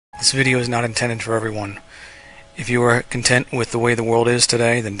This video is not intended for everyone. If you are content with the way the world is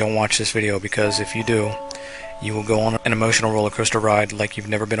today, then don't watch this video, because if you do, you will go on an emotional roller coaster ride like you've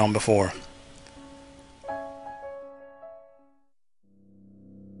never been on before.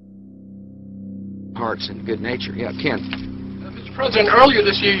 Hearts and good nature. Yeah, Ken. Mr. President, earlier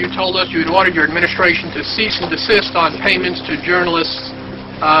this year you told us you had ordered your administration to cease and desist on payments to journalists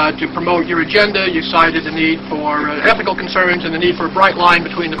to promote your agenda. You cited the need for ethical concerns and the need for a bright line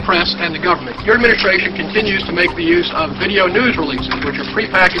between the press and the government. Your administration continues to make the use of video news releases, which are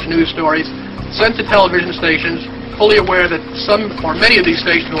prepackaged news stories sent to television stations, fully aware that some or many of these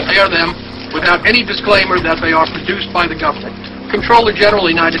stations will air them without any disclaimer that they are produced by the government. Comptroller General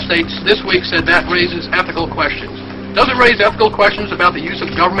of the United States this week said that raises ethical questions. Does it raise ethical questions about the use of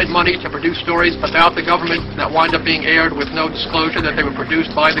government money to produce stories about the government that wind up being aired with no disclosure that they were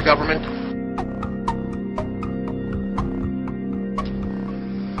produced by the government?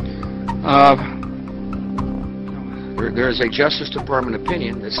 There is a Justice Department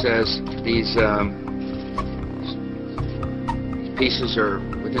opinion that says these pieces are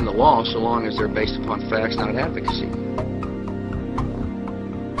within the law so long as they're based upon facts, not advocacy.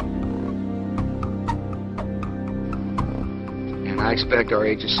 I expect our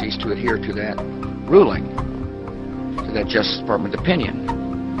agencies to adhere to that ruling, to that Justice Department opinion.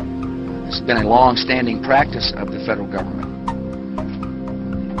 It's been a long-standing practice of the federal government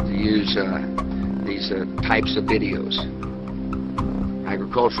to use these types of videos.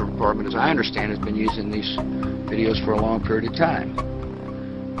 Agricultural Department, as I understand, has been using these videos for a long period of time.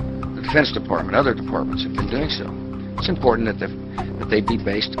 The Defense Department, other departments have been doing so. It's important that they be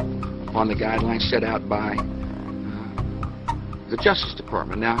based upon the guidelines set out by the Justice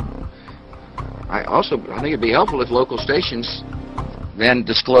Department. Now, I think it'd be helpful if local stations then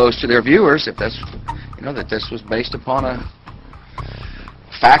disclose to their viewers if that's, that this was based upon a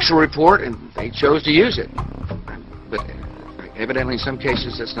factual report and they chose to use it. But evidently in some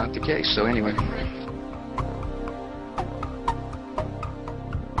cases that's not the case. So anyway.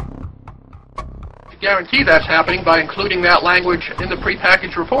 To guarantee that's happening by including that language in the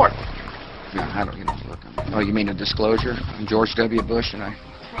prepackaged report. No, I don't, look. Oh, you mean a disclosure on George W. Bush and I?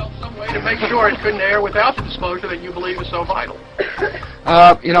 Well, some way to make sure it couldn't air without the disclosure that you believe is so vital.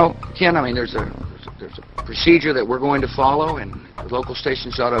 Ken, I mean, there's a procedure that we're going to follow, and the local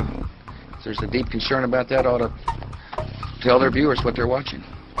stations ought to, if there's a deep concern about that, ought to tell their viewers what they're watching.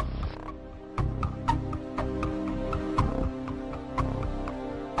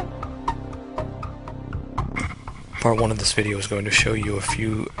 Part 1 of this video is going to show you a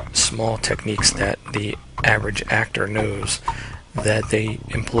few small techniques that the average actor knows that they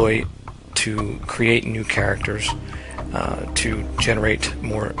employ to create new characters, to generate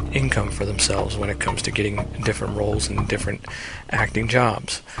more income for themselves when it comes to getting different roles and different acting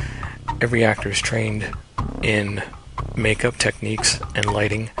jobs. Every actor is trained in makeup techniques and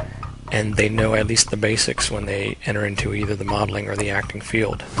lighting, and they know at least the basics when they enter into either the modeling or the acting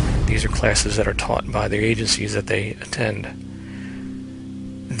field. These are classes that are taught by the agencies that they attend.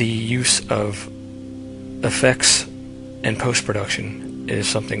 The use of effects and post-production is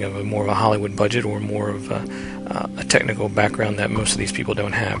something of more of a Hollywood budget or more of a technical background that most of these people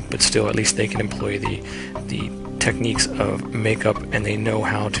don't have, but still at least they can employ the techniques of makeup, and they know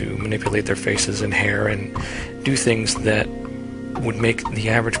how to manipulate their faces and hair and do things that would make the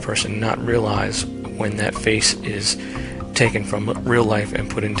average person not realize when that face is taken from real life and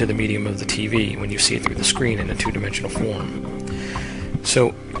put into the medium of the TV when you see it through the screen in a two-dimensional form.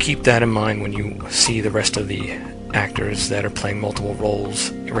 So keep that in mind when you see the rest of the actors that are playing multiple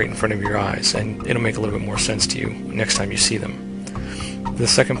roles right in front of your eyes, and it'll make a little bit more sense to you next time you see them. The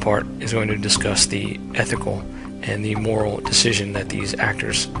second part is going to discuss the ethical and the moral decision that these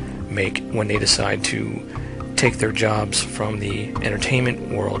actors make when they decide to take their jobs from the entertainment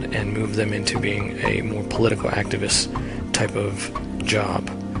world and move them into being a more political activist type of job.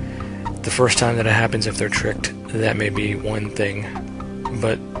 The first time that it happens, if they're tricked, that may be one thing,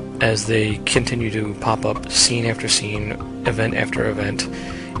 but as they continue to pop up scene after scene, event after event,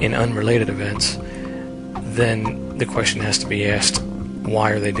 in unrelated events, then the question has to be asked,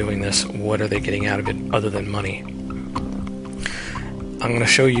 why are they doing this? What are they getting out of it other than money? I'm going to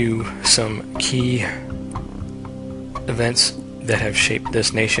show you some key events that have shaped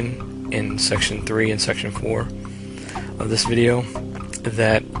this nation in Section 3 and Section 4 of this video,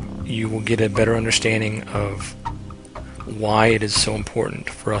 that you will get a better understanding of why it is so important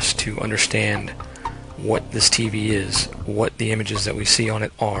for us to understand what this TV is, what the images that we see on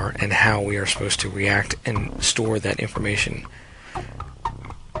it are, and how we are supposed to react and store that information.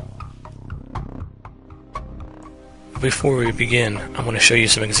 Before we begin, I want to show you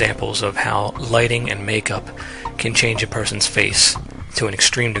some examples of how lighting and makeup can change a person's face to an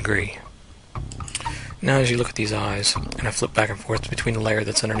extreme degree. Now as you look at these eyes, and I flip back and forth between the layer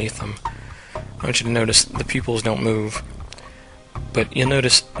that's underneath them, I want you to notice the pupils don't move, but you'll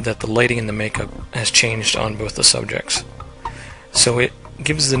notice that the lighting and the makeup has changed on both the subjects. So it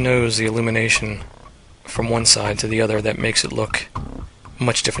gives the nose the illumination from one side to the other that makes it look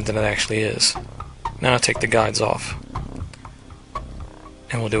much different than it actually is. Now I'll take the guides off,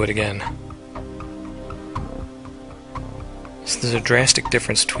 and we'll do it again. So there's a drastic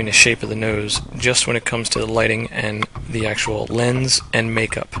difference between the shape of the nose just when it comes to the lighting and the actual lens and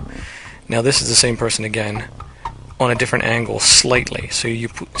makeup. Now this is the same person again, on a different angle slightly, so you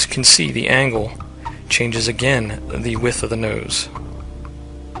can see the angle changes again the width of the nose.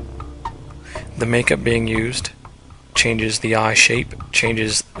 The makeup being used changes the eye shape,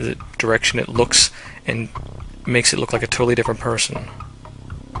 changes the direction it looks, and makes it look like a totally different person.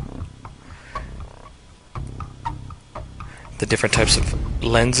 The different types of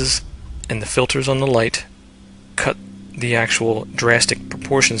lenses and the filters on the light cut the actual drastic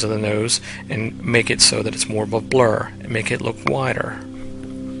proportions of the nose and make it so that it's more of a blur and make it look wider.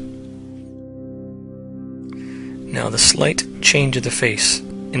 Now the slight change of the face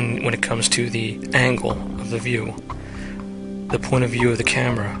when it comes to the angle of the view, the point of view of the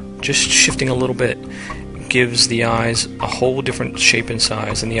camera, just shifting a little bit, gives the eyes a whole different shape and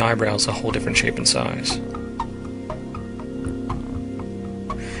size and the eyebrows a whole different shape and size.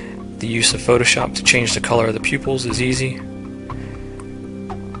 The use of Photoshop to change the color of the pupils is easy.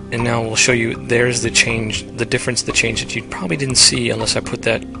 And now we'll show you, there's the change, the difference, the change that you probably didn't see unless I put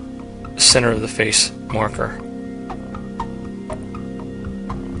that center of the face marker.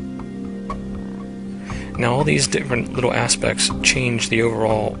 Now all these different little aspects change the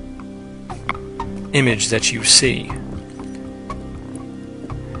overall image that you see,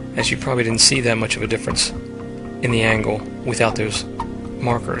 as you probably didn't see that much of a difference in the angle without those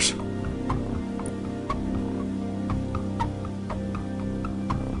markers.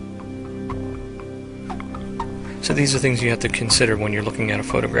 So these are things you have to consider when you're looking at a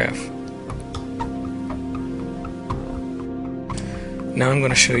photograph. Now I'm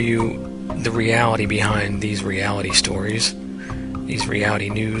going to show you the reality behind these reality stories, these reality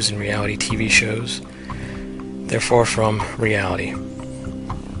news and reality TV shows. They're far from reality.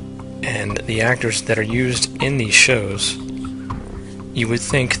 And the actors that are used in these shows, you would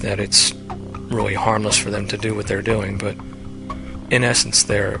think that it's really harmless for them to do what they're doing, but in essence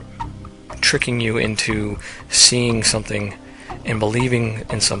they're tricking you into seeing something and believing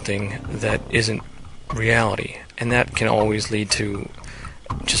in something that isn't reality, and that can always lead to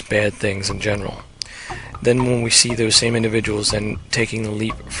just bad things in general. Then when we see those same individuals then taking the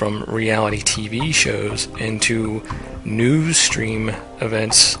leap from reality TV shows into news stream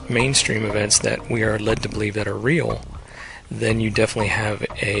events, mainstream events that we are led to believe that are real, then you definitely have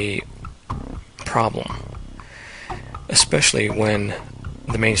a problem. Especially when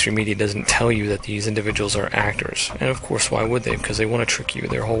the mainstream media doesn't tell you that these individuals are actors. And of course, why would they? Because they want to trick you.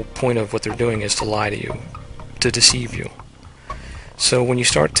 Their whole point of what they're doing is to lie to you, to deceive you. So when you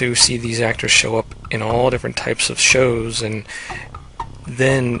start to see these actors show up in all different types of shows, and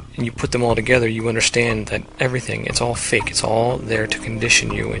then you put them all together, you understand that everything, it's all fake. It's all there to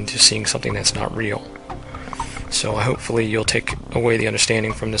condition you into seeing something that's not real. So hopefully you'll take away the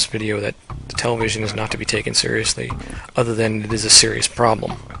understanding from this video that the television is not to be taken seriously, other than it is a serious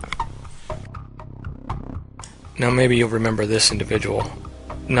problem. Now maybe you'll remember this individual.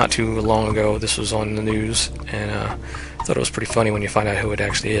 Not too long ago, this was on the news, and I thought it was pretty funny when you find out who it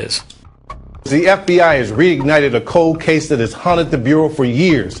actually is. The FBI has reignited a cold case that has haunted the Bureau for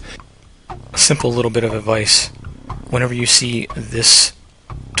years. A simple little bit of advice. Whenever you see this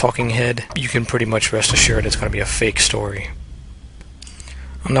talking head, you can pretty much rest assured it's going to be a fake story.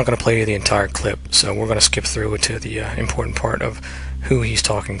 I'm not going to play you the entire clip, so we're going to skip through it to the important part of who he's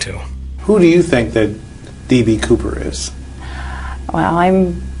talking to. Who do you think that D.B. Cooper is? Well,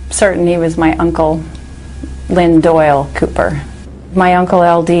 I'm certain he was my uncle, Lynn Doyle Cooper. My uncle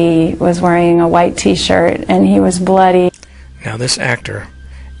L.D. was wearing a white t-shirt and he was bloody. Now this actor,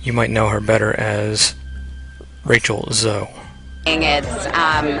 you might know her better as Rachel Zoe. It's,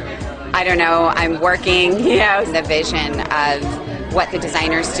 I don't know, I'm working, the vision of what the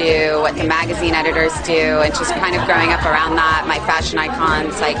designers do, what the magazine editors do, and just kind of growing up around that, my fashion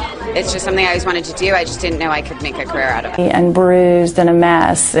icons, like, it's just something I always wanted to do. I just didn't know I could make a career out of it. And bruised and a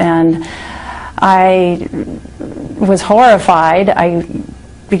mess, and I was horrified. I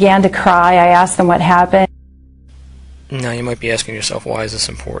began to cry. I asked them what happened. Now you might be asking yourself, why is this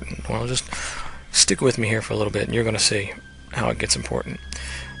important? Well, just Stick with me here for a little bit and you're going to see how it gets important.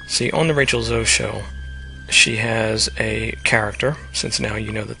 See, on the Rachel Zoe show, she has a character, since now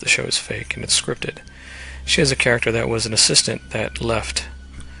you know that the show is fake and it's scripted. She has a character that was an assistant that left.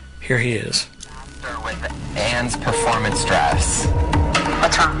 Here he is. With Anne's performance dress.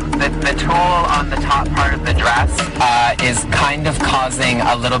 What's wrong? The tool on the top part of the dress is kind of causing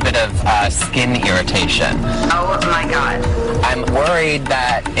a little bit of skin irritation. Oh my God. I'm worried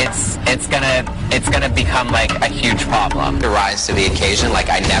that it's gonna become like a huge problem. To rise to the occasion like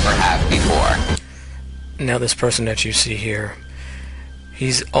I never have before. Now this person that you see here,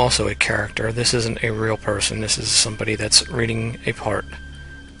 he's also a character. This isn't a real person. This is somebody that's reading a part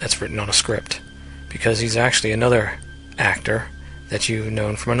that's written on a script, because he's actually another actor that you've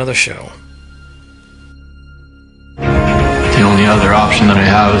known from another show. The only other option that I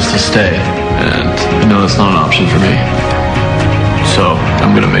have is to stay, and I know that's not an option for me. So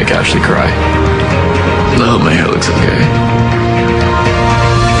I'm gonna make Ashley cry. I hope my hair looks okay.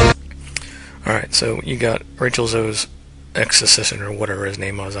 Alright, so you got Rachel Zoe's ex-assistant, or whatever his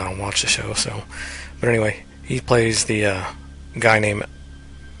name was. I don't watch the show, so... But anyway, he plays the guy named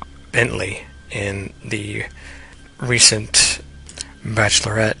Bentley in the recent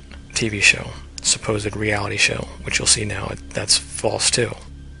Bachelorette TV show, supposed reality show, which you'll see now that's false too.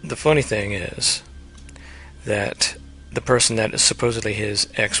 The funny thing is that the person that is supposedly his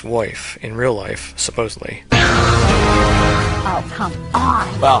ex-wife in real life, supposedly... Oh, come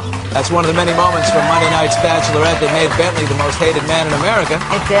on. Well, that's one of the many moments from Monday night's Bachelorette that made Bentley the most hated man in America.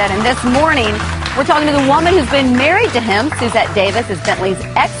 It did, and this morning, we're talking to the woman who's been married to him. Suzette Davis is Bentley's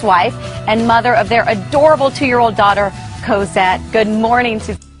ex-wife and mother of their adorable 2-year-old daughter, Cosette. Good morning,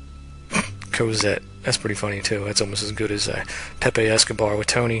 Suzette. Cosette. That's pretty funny, too. That's almost as good as Pepe Escobar with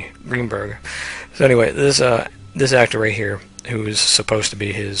Tony Greenberg. So anyway, this actor right here, who is supposed to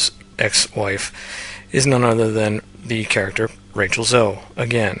be his ex-wife, is none other than the character Rachel Zoe,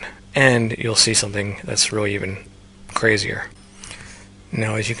 again. And you'll see something that's really even crazier.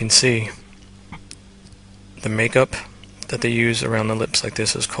 Now, as you can see, the makeup that they use around the lips like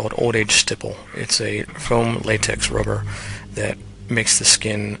this is called Old Age Stipple. It's a foam latex rubber that makes the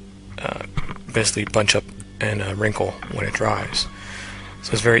skin basically bunch up and wrinkle when it dries.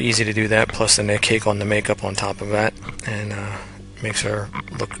 So it's very easy to do that, plus then they cake on the makeup on top of that, and makes her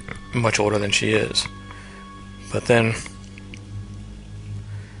look much older than she is. But then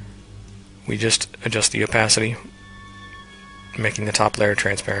we just adjust the opacity, making the top layer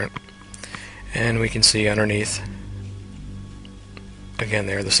transparent, and we can see underneath, again,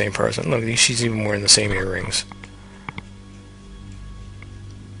 they're the same person. Look, she's even wearing the same earrings.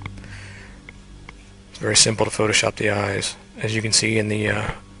 It's very simple to Photoshop the eyes. As you can see in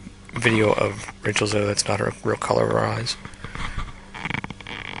the video of Rachel Zoe, that's not her real color of her eyes.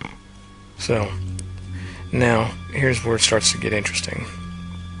 So, now, here's where it starts to get interesting.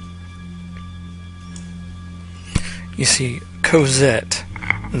 You see, Cosette,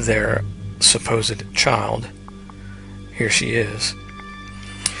 their supposed child, here she is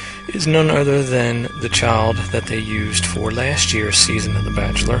none other than the child that they used for last year's season of The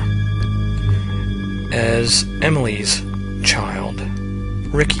Bachelor as Emily's child,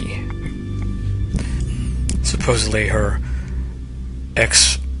 Ricky. Supposedly her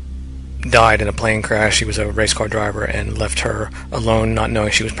ex died in a plane crash. She was a race car driver and left her alone, not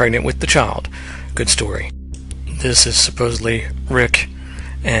knowing she was pregnant with the child. Good story. This is supposedly Rick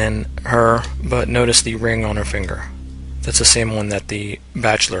and her, but notice the ring on her finger. That's the same one that the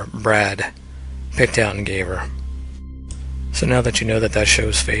Bachelor, Brad, picked out and gave her. So now that you know that that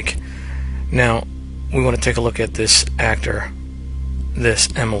show's fake, now we want to take a look at this actor, this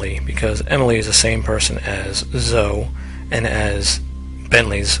Emily, because Emily is the same person as Zoe and as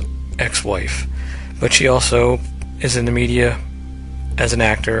Bentley's ex-wife, but she also is in the media as an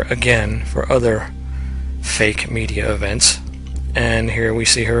actor again for other fake media events, and here we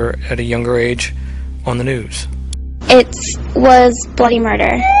see her at a younger age on the news. It was bloody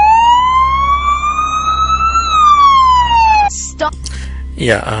murder. Stop.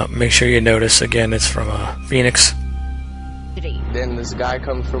 Yeah, make sure you notice again it's from Phoenix. Then this guy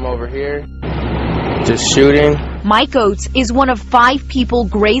comes from over here, just shooting. Mike Oates is one of 5 people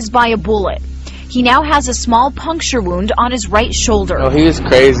grazed by a bullet. He now has a small puncture wound on his right shoulder. Oh, he was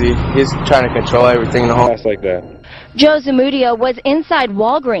crazy. He's trying to control everything in the house like that. Joe Zamudio was inside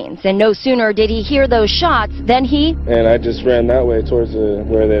Walgreens, and no sooner did he hear those shots than he... And I just ran that way towards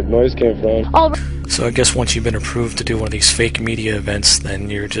where that noise came from. So I guess once you've been approved to do one of these fake media events, then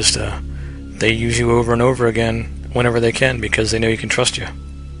you're just, they use you over and over again whenever they can because they know you can trust you.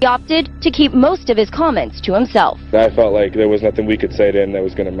 He opted to keep most of his comments to himself. I felt like there was nothing we could say to him that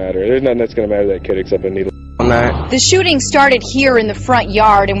was going to matter. There's nothing that's going to matter to that kid except a needle on that. The shooting started here in the front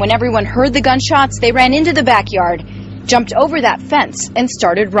yard, and when everyone heard the gunshots, they ran into the backyard, jumped over that fence, and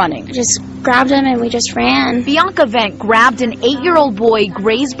started running. I just grabbed him and we just ran. Bianca Vent grabbed an 8-year-old boy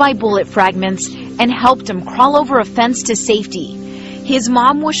grazed by bullet fragments and helped him crawl over a fence to safety. His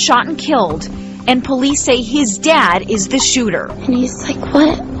mom was shot and killed, and police say his dad is the shooter. And he's like,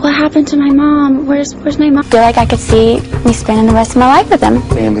 what happened to my mom? Where's my mom? I feel like I could see me spending the rest of my life with him.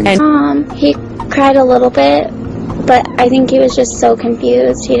 And he cried a little bit, but I think he was just so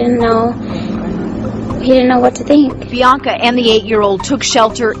confused. He didn't know what to think. Bianca and the 8-year-old took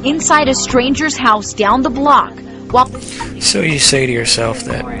shelter inside a stranger's house down the block. So you say to yourself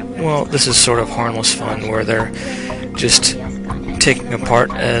that, well, this is sort of harmless fun where they're just taking a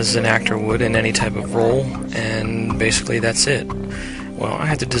part as an actor would in any type of role, and basically that's it. Well, I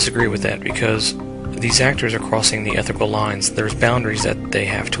have to disagree with that, because these actors are crossing the ethical lines. There's boundaries that they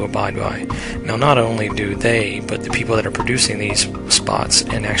have to abide by. Now, not only do they, but the people that are producing these spots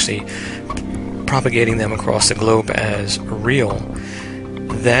and actually propagating them across the globe as real,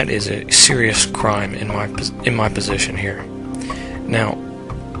 that is a serious crime in my position here. Now,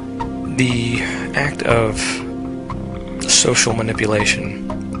 the act of social manipulation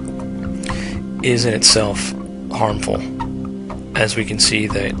is in itself harmful, as we can see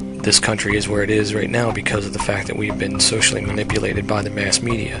that this country is where it is right now because of the fact that we've been socially manipulated by the mass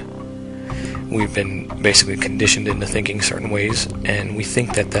media. We've been basically conditioned into thinking certain ways, and we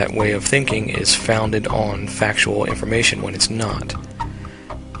think that that way of thinking is founded on factual information when it's not.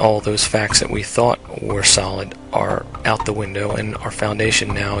 All those facts that we thought were solid are out the window, and our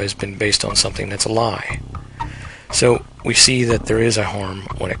foundation now has been based on something that's a lie. So we see that there is a harm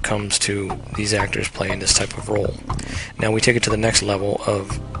when it comes to these actors playing this type of role. Now we take it to the next level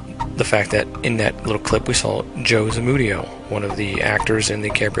of the fact that in that little clip we saw Joe Zamudio, one of the actors in the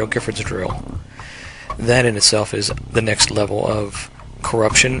Gabrielle Giffords drill. That in itself is the next level of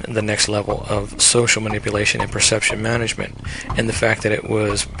corruption, the next level of social manipulation and perception management, and the fact that it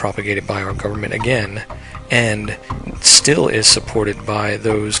was propagated by our government again, and still is supported by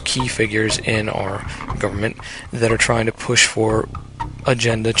those key figures in our government that are trying to push for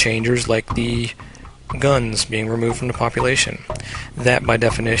agenda changers like the guns being removed from the population. That, by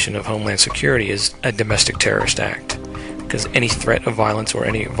definition of Homeland Security, is a domestic terrorist act, because any threat of violence or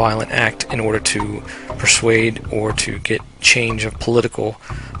any violent act in order to persuade or to get change of political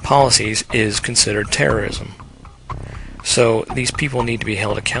policies is considered terrorism. So these people need to be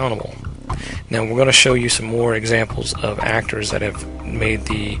held accountable. Now we're going to show you some more examples of actors that have made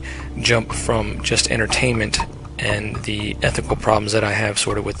the jump from just entertainment and the ethical problems that I have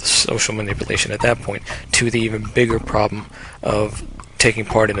sort of with the social manipulation at that point to the even bigger problem of taking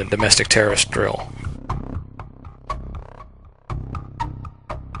part in a domestic terrorist drill.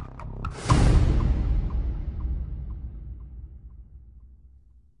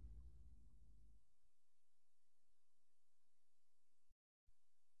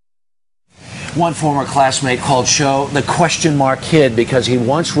 One former classmate called Cho the question mark kid because he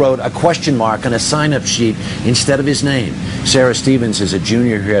once wrote a question mark on a sign-up sheet instead of his name. Sarah Stevens is a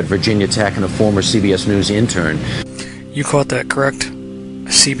junior here at Virginia Tech and a former CBS News intern. You caught that correct?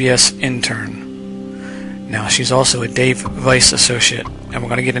 A CBS intern. Now, she's also a Dave Weiss associate, and we're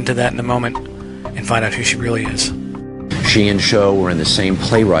going to get into that in a moment and find out who she really is. She and Cho were in the same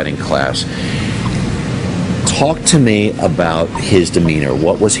playwriting class. Talk to me about his demeanor.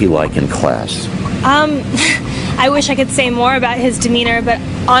 What was he like in class? I wish I could say more about his demeanor, but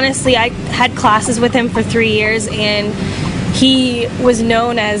honestly, I had classes with him for 3 years, and he was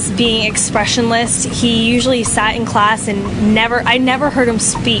known as being expressionless. He usually sat in class and I never heard him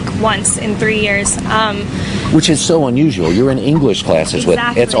speak once in 3 years. Which is so unusual. You're in English classes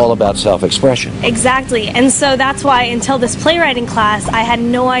Exactly. It's all about self-expression. Exactly, and so that's why until this playwriting class, I had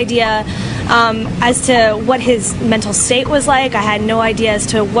no idea as to what his mental state was like. I had no idea as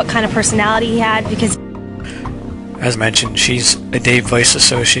to what kind of personality he had, because As mentioned, she's a Dave Weiss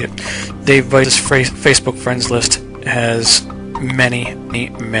associate. Dave Weiss's Facebook friends list has many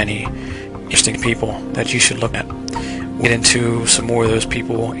interesting people that you should look at. We'll get into some more of those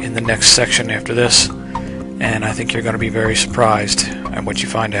people in the next section after this, and I think you're going to be very surprised at what you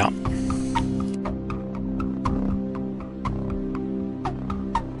find out.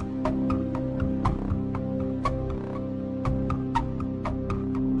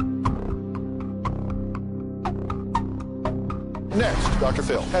 Next, Dr.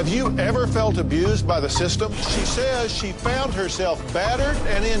 Phil. Have you ever felt abused by the system? She says she found herself battered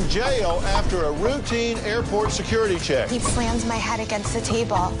and in jail after a routine airport security check. He slams my head against the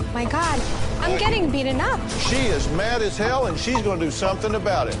table. My God, I'm getting beaten up. She is mad as hell, and she's going to do something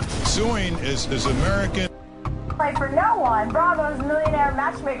about it. Suing is American. Play for no one. Bravo's Millionaire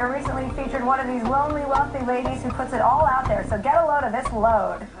Matchmaker recently featured one of these lonely, wealthy ladies who puts it all out there. So get a load of this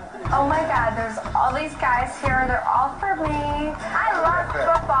load. Oh my God, there's all these guys here. They're all for me. I love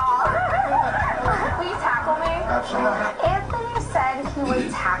football. Will you tackle me? Absolutely. Anthony said he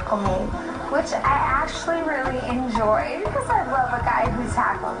would tackle me, which I actually really enjoyed because I love a guy who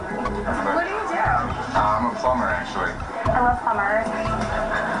tackles me. What do you do? I'm a plumber, actually. I love plumbers.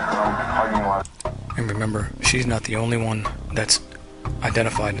 Parking lot. And remember, she's not the only one that's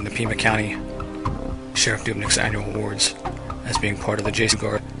identified in the Pima County Sheriff Dubnik's annual awards as being part of the Jason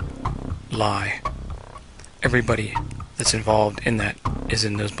Guard lie. Everybody that's involved in that is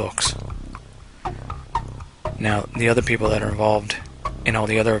in those books. Now, the other people that are involved in all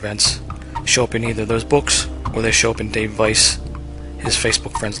the other events show up in either those books or they show up in Dave Weiss, his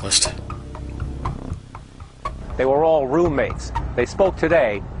Facebook friends list. They were all roommates. They spoke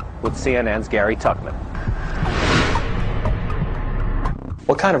today with CNN's Gary Tuckman.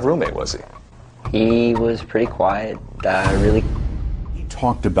 What kind of roommate was he? He was pretty quiet, really. He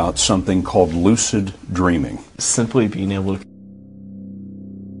talked about something called lucid dreaming. Simply being able to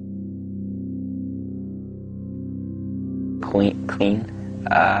clean.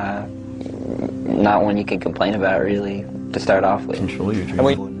 Not one you can complain about, really, to start off with. Control your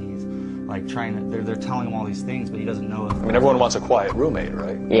dreams. Like they're telling him all these things, but he doesn't know if... I mean, everyone wants a quiet roommate,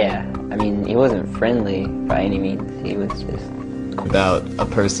 right? Yeah, I mean, he wasn't friendly by any means. He was just... About a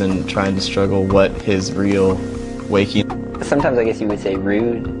person trying to struggle what his real waking... Sometimes I guess you would say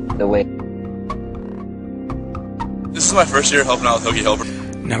rude, the way... This is my first year helping out with Hoagie Helper.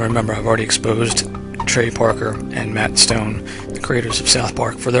 Now remember, I've already exposed Trey Parker and Matt Stone, the creators of South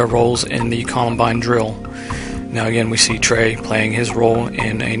Park, for their roles in the Columbine drill. Now again, we see Trey playing his role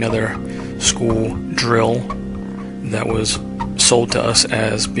in another school drill that was sold to us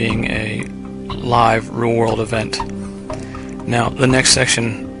as being a live real-world event. Now, the next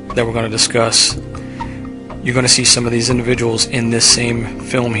section that we're going to discuss, you're going to see some of these individuals in this same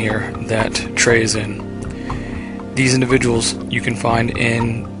film here that Trey is in. These individuals you can find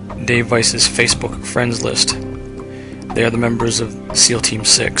in Dave Weiss's Facebook friends list. They are the members of SEAL Team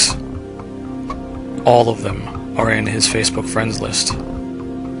 6. All of them are in his Facebook friends list.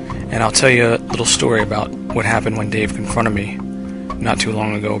 And I'll tell you a little story about what happened when Dave confronted me not too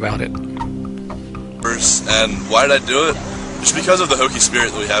long ago about it. And why did I do it? Just because of the Hokie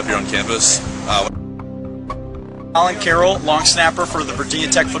spirit that we have here on campus. Alan Carroll, long snapper for the Virginia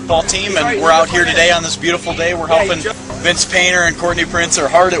Tech football team, and we're out here today on this beautiful day. We're helping Vince Painter and Courtney Prince are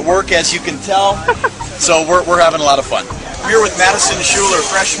hard at work, as you can tell. So we're having a lot of fun. We're here with Madison Schuler,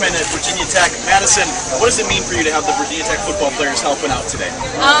 freshman at Virginia Tech. Madison, what does it mean for you to have the Virginia Tech football players helping out today?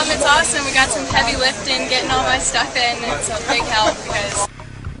 It's awesome. We got some heavy lifting, getting all my stuff in. It's a big help because...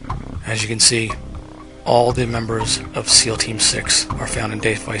 As you can see, all the members of SEAL Team 6 are found in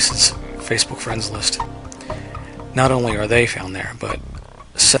Dave Weiss's Facebook friends list. Not only are they found there, but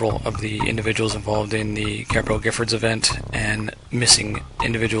several of the individuals involved in the Gabrielle Giffords event and missing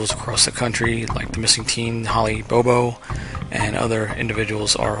individuals across the country, like the missing teen Holly Bobo, and other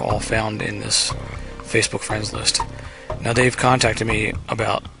individuals are all found in this Facebook friends list. Now, Dave contacted me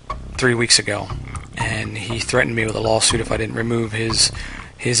about 3 weeks ago, and he threatened me with a lawsuit if I didn't remove his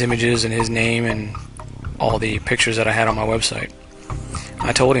images and his name and all the pictures that I had on my website.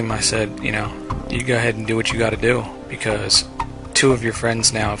 I told him, I said, you know, you go ahead and do what you got to do, because 2 of your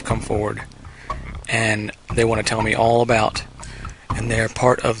friends now have come forward and they want to tell me all about, and they're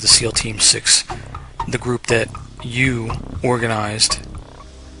part of the SEAL Team 6, the group that you organized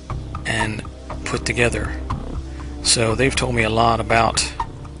and put together. So they've told me a lot about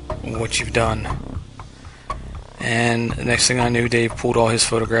what you've done. And the next thing I knew, Dave pulled all his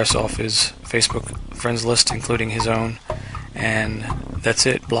photographs off his Facebook friends list, including his own, and that's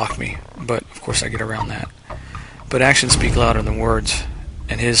it, blocked me. But of course I get around that. But actions speak louder than words,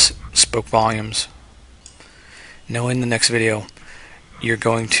 and his spoke volumes. Now in the next video, you're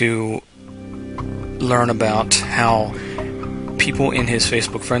going to learn about how people in his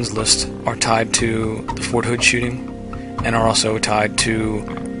Facebook friends list are tied to the Fort Hood shooting and are also tied to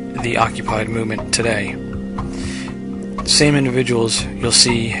the Occupy movement today. Same individuals you'll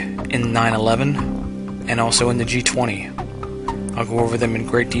see in 9/11 and also in the G20. I'll go over them in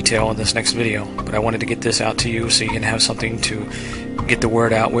great detail in this next video, but I wanted to get this out to you so you can have something to get the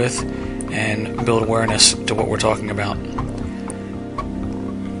word out with and build awareness to what we're talking about.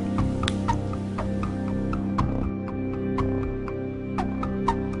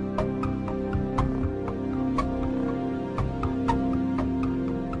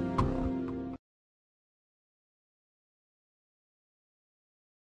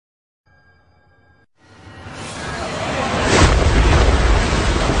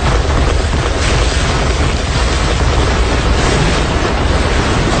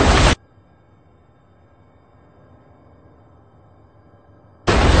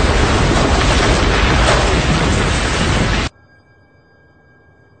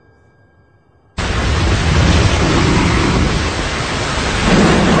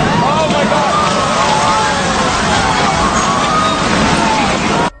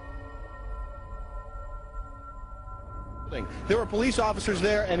 police officers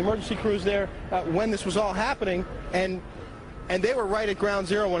there and emergency crews there when this was all happening, and they were right at ground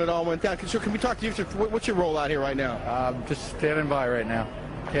zero when it all went down. So can we talk to you? What's your role out here right now? I'm just standing by right now.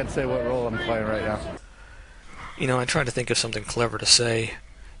 Can't say what role I'm playing right now. You know, I tried to think of something clever to say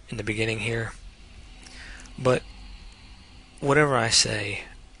in the beginning here, but whatever I say,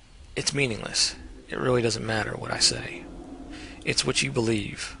 it's meaningless. It really doesn't matter what I say. It's what you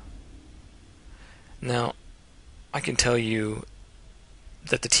believe. Now, I can tell you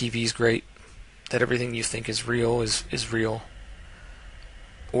that the TV's great, that everything you think is real is real,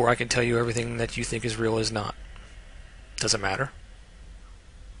 or I can tell you everything that you think is real is not. Does it matter?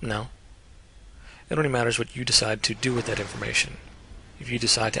 No. It only matters what you decide to do with that information, if you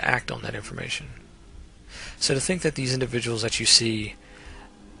decide to act on that information. So to think that these individuals that you see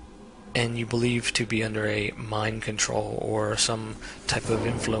and you believe to be under a mind control or some type of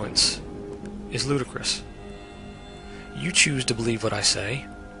influence is ludicrous. You choose to believe what I say,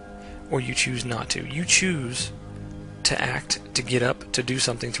 or you choose not to. You choose to act, to get up, to do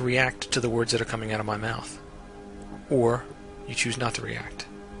something, to react to the words that are coming out of my mouth. Or you choose not to react.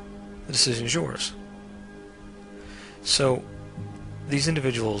 The decision is yours. So, these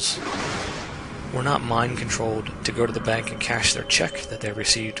individuals were not mind-controlled to go to the bank and cash their check that they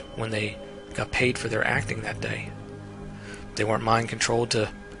received when they got paid for their acting that day. They weren't mind-controlled to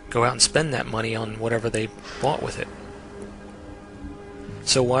go out and spend that money on whatever they bought with it.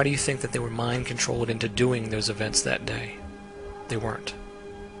 So why do you think that they were mind-controlled into doing those events that day? They weren't.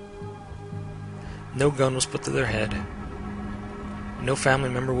 No gun was put to their head. No family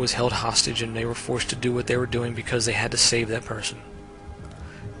member was held hostage and they were forced to do what they were doing because they had to save that person.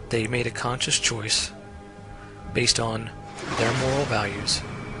 They made a conscious choice based on their moral values,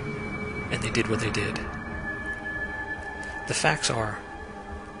 and they did what they did. The facts are,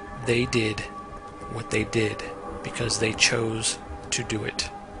 they did what they did because they chose to do it.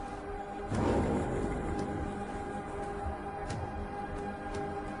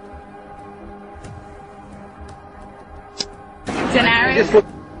 Daenerys.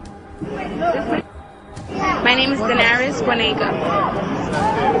 My name is Daenerys Guanega.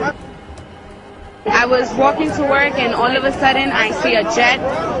 I was walking to work and all of a sudden I see a jet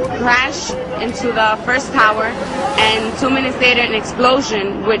crash into the first tower, and 2 minutes later an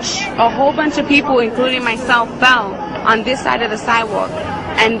explosion, which a whole bunch of people, including myself, fell on this side of the sidewalk.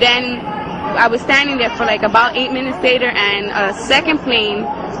 And then I was standing there for like about 8 minutes later, and a second plane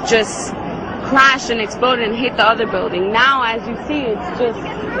just crashed and exploded and hit the other building. Now, as you see, it's just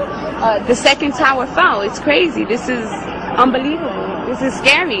the second tower fell. It's crazy. This is unbelievable. This is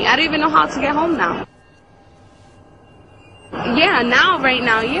scary. I don't even know how to get home now. Yeah, right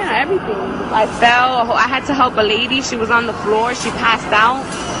now, everything. I fell. I had to help a lady. She was on the floor. She passed out.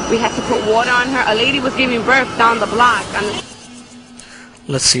 We had to put water on her. A lady was giving birth down the block.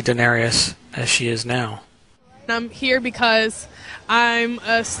 Let's see Daenerys as she is now. I'm here because I'm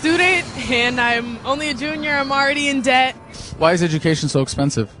a student and I'm only a junior. I'm already in debt. Why is education so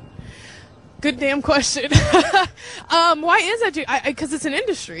expensive? Good damn question. Why is education? Because it's an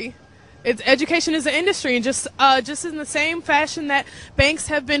industry. Education is an industry, and just in the same fashion that banks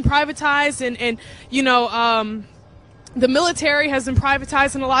have been privatized, and you know, the military has been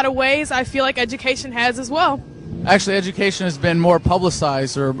privatized in a lot of ways. I feel like education has as well. Actually, education has been more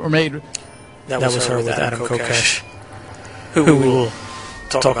publicized or made. That was her with Adam Kokesh, who we will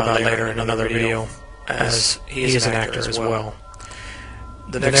talk about later in another video, as he is an actor as well.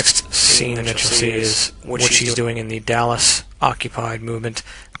 The next scene that you'll see is what she's doing in the Dallas Occupied movement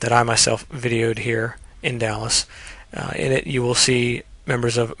that I myself videoed here in Dallas. In it you will see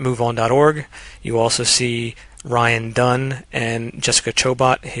members of MoveOn.org. You also see Ryan Dunn and Jessica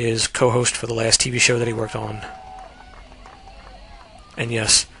Chobot, his co-host for the last TV show that he worked on. And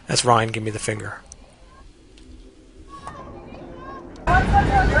yes, that's Ryan, give me the finger.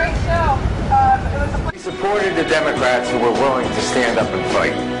 We supported the Democrats who were willing to stand up and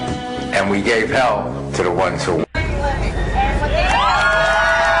fight, and we gave hell to the ones who...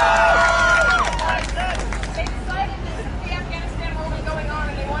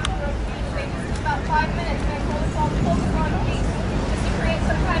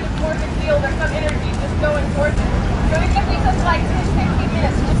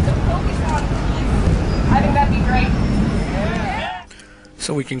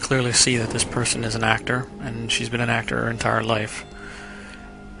 So we can clearly see that this person is an actor, and she's been an actor her entire life.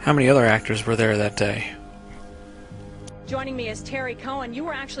 How many other actors were there that day? Joining me is Terry Cohen. You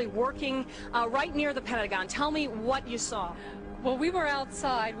were actually working right near the Pentagon. Tell me what you saw. Well, we were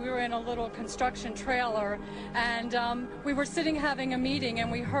outside. We were in a little construction trailer, and we were sitting having a meeting,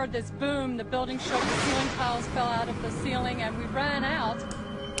 and we heard this boom. The building shook, the ceiling tiles fell out of the ceiling, and we ran out.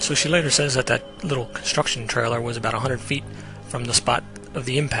 So she later says that that little construction trailer was about 100 feet from the spot of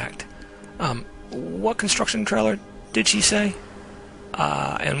the impact. What construction trailer did she say?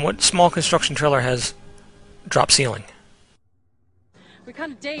 And what small construction trailer has drop ceiling? We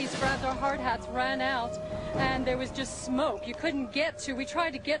kind of dazed, grabbed our hard hats, ran out, and there was just smoke. You couldn't get to, we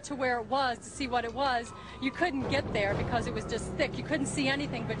tried to get to where it was to see what it was. You couldn't get there because it was just thick. You couldn't see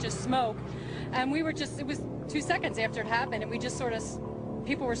anything but just smoke. And we were just, it was 2 seconds after it happened, and we just sort of,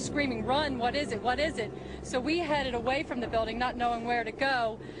 people were screaming, run, what is it, what is it? So we headed away from the building, not knowing where to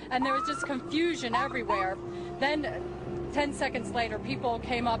go, and there was just confusion everywhere. Then 10 seconds later, people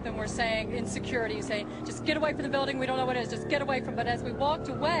came up and were saying, in security, saying, just get away from the building, we don't know what it is, just get away from it. But as we walked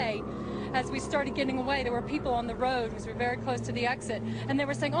away, as we started getting away, there were people on the road, because we were very close to the exit, and they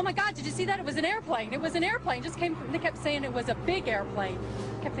were saying, oh my God, did you see that? It was an airplane. It was an airplane. Just came, they kept saying it was a big airplane.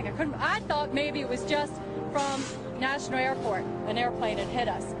 I kept thinking, I thought maybe it was just from National Airport. An airplane had hit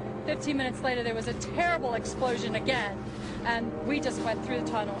us. 15 minutes later, there was a terrible explosion again, and we just went through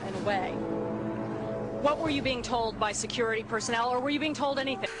the tunnel and away. What were you being told by security personnel, or were you being told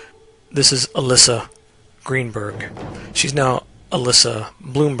anything? This is Alyssa Greenberg. She's now Alyssa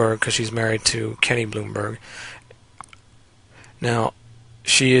Bloomberg because she's married to Kenny Bloomberg. Now,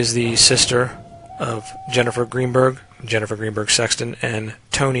 she is the sister of Jennifer Greenberg Sexton, and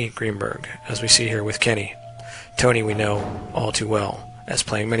Tony Greenberg, as we see here with Kenny. Tony we know all too well as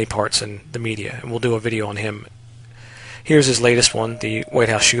playing many parts in the media, and we'll do a video on him. Here's his latest one, the White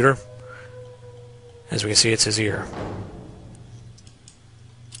House shooter. As we can see, it's his ear.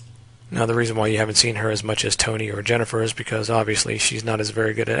 Now, the reason why you haven't seen her as much as Tony or Jennifer is because obviously she's not as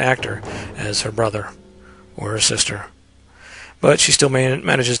very good an actor as her brother or her sister. But she still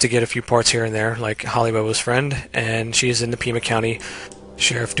manages to get a few parts here and there, like Holly Bobo's friend, and she is in the Pima County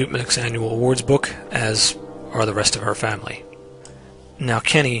Sheriff Dupnick's annual awards book, as are the rest of her family. Now,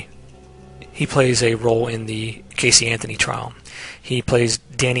 Kenny, he plays a role in the Casey Anthony trial. He plays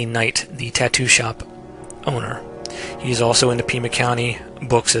Danny Knight, the tattoo shop owner. He's also in the Pima County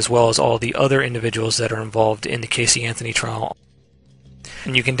books, as well as all the other individuals that are involved in the Casey Anthony trial.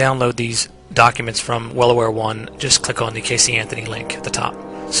 And you can download these documents from Wellaware One. Just click on the Casey Anthony link at the top.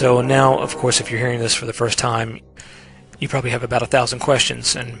 So now, of course, if you're hearing this for the first time, you probably have about 1,000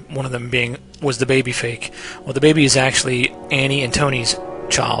 questions, and one of them being, was the baby fake? Well, the baby is actually Annie and Tony's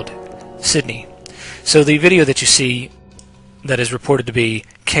child, Sydney. So the video that you see that is reported to be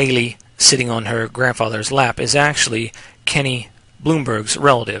Kaylee sitting on her grandfather's lap is actually Kenny Bloomberg's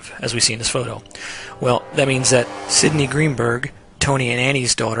relative, as we see in this photo. Well, that means that Sydney Greenberg, Tony and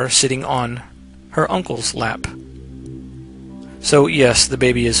Annie's daughter, sitting on her uncle's lap. So yes, the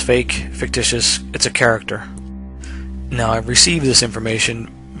baby is fake, fictitious, it's a character. Now, I've received this information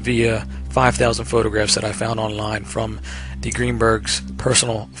via 5,000 photographs that I found online from the Greenbergs'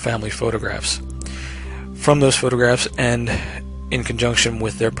 personal family photographs. From those photographs, and in conjunction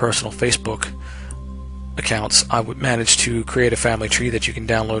with their personal Facebook accounts, I would manage to create a family tree that you can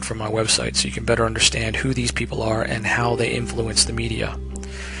download from my website so you can better understand who these people are and how they influence the media.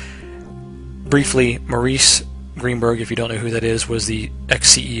 Briefly, Maurice Greenberg, if you don't know who that is, was the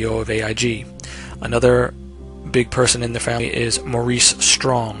ex-CEO of AIG. Another big person in the family is Maurice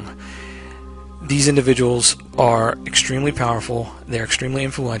Strong. These individuals are extremely powerful, they're extremely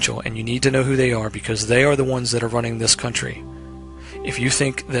influential, and you need to know who they are because they are the ones that are running this country. If you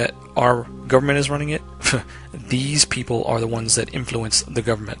think that our government is running it, these people are the ones that influence the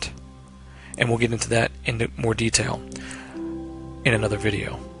government. And we'll get into that in more detail in another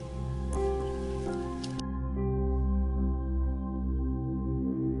video.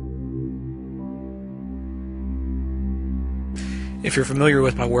 If you're familiar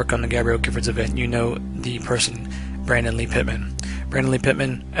with my work on the Gabrielle Giffords event, you know the person Brandon Lee Pittman. Brandon Lee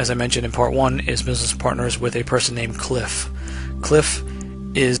Pittman, as I mentioned in part 1, is business partners with a person named Cliff. Cliff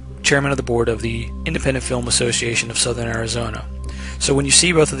is chairman of the board of the Independent Film Association of Southern Arizona. So when you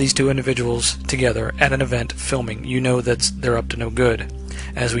see both of these two individuals together at an event filming, you know that they're up to no good,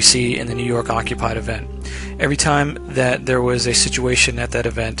 as we see in the New York Occupied event. Every time that there was a situation at that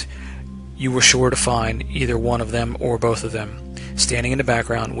event, you were sure to find either one of them or both of them standing in the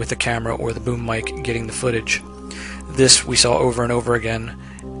background with the camera or the boom mic getting the footage. This we saw over and over again,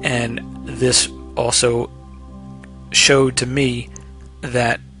 and this also showed to me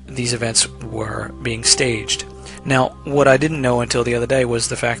that these events were being staged. Now, what I didn't know until the other day was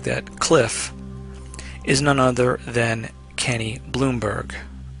the fact that Cliff is none other than Kenny Bloomberg.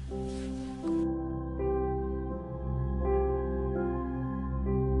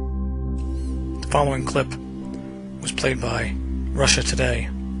 following clip was played by Russia Today,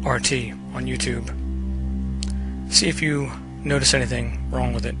 RT, on YouTube. See if you notice anything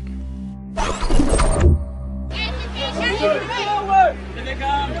wrong with it.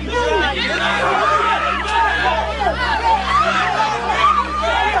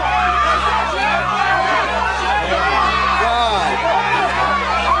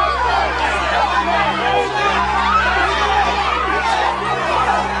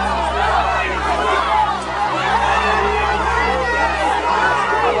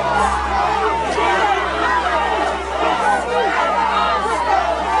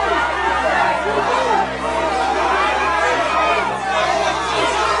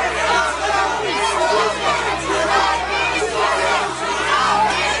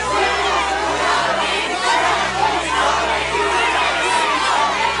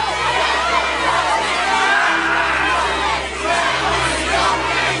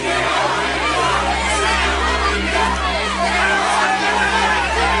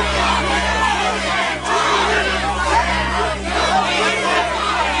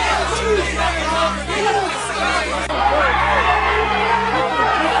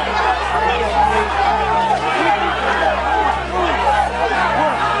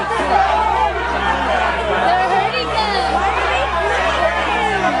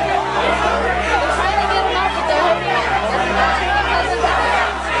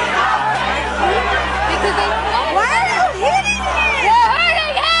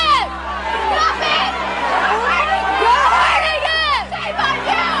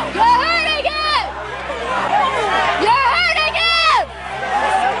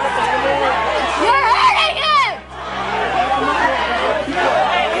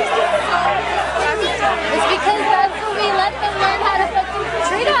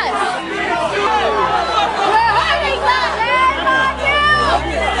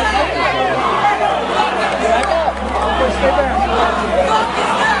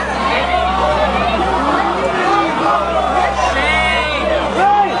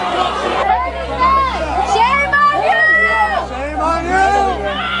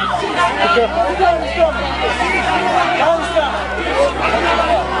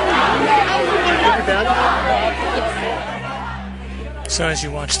 So as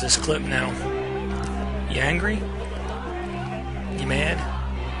you watch this clip now, you angry? You mad?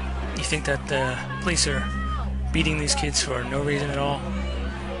 You think that the police are beating these kids for no reason at all?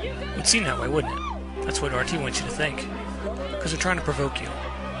 It would seem that way, wouldn't it? That's what RT wants you to think. Because they're trying to provoke you.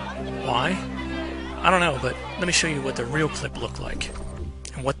 Why? I don't know, but let me show you what the real clip looked like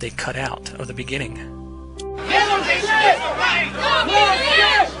and what they cut out of the beginning.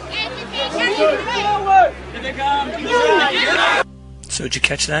 So did you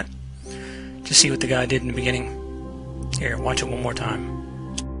catch that? Just see what the guy did in the beginning. Here, watch it one more time.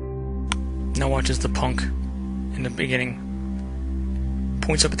 Now watch as the punk in the beginning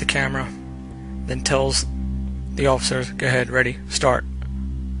points up at the camera, then tells the officers, go ahead, ready, start.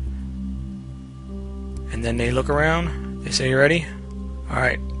 And then they look around, they say, you ready?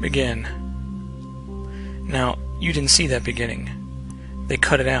 Alright, begin. Now, you didn't see that beginning. They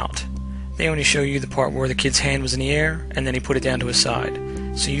cut it out. They only show you the part where the kid's hand was in the air, and then he put it down to his side.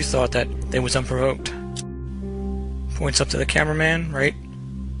 So you thought that they was unprovoked. Points up to the cameraman, right?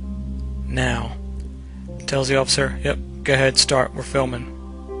 Now, tells the officer, yep, go ahead, start, we're filming.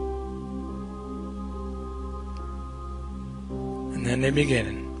 And then they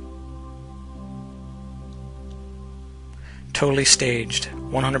begin. Totally staged,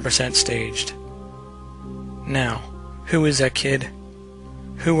 100% staged. Now, who is that kid?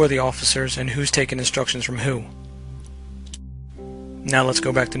 Who are the officers, and who's taking instructions from who? Now let's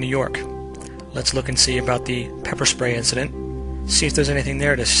go back to New York. Let's look and see about the pepper spray incident. See if there's anything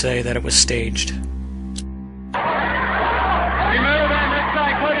there to say that it was staged.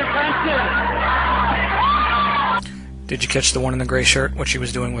 Did you catch the one in the gray shirt, what she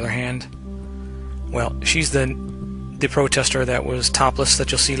was doing with her hand? Well, she's the protester that was topless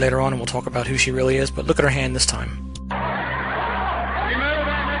that you'll see later on, and we'll talk about who she really is, but look at her hand this time.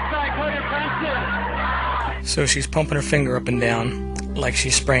 So she's pumping her finger up and down like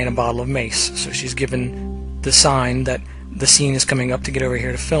she's spraying a bottle of mace. So she's giving the sign that the scene is coming up to get over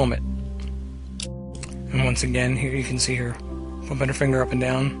here to film it. And once again, here you can see her pumping her finger up and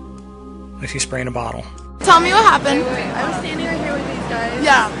down like she's spraying a bottle. Tell me what happened. I was standing right here with these guys.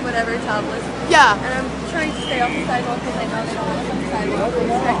 Yeah. Whatever, topless. Yeah. And I'm trying to stay off the sidewalk because I know they don't want us on the sidewalk. I'm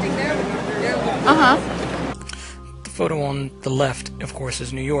expecting their Uh-huh. The photo on the left, of course,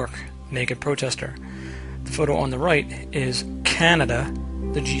 is New York, naked protester. The photo on the right is Canada,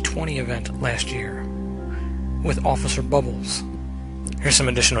 the G20 event last year, with Officer Bubbles. Here's some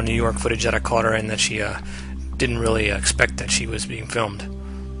additional New York footage that I caught her in that she didn't really expect that she was being filmed,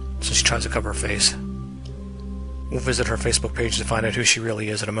 so she tries to cover her face. We'll visit her Facebook page to find out who she really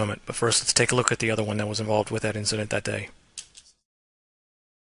is in a moment, but first let's take a look at the other one that was involved with that incident that day.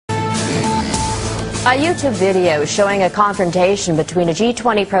 A YouTube video showing a confrontation between a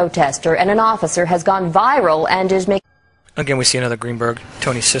G20 protester and an officer has gone viral and is making... Again, we see another Greenberg,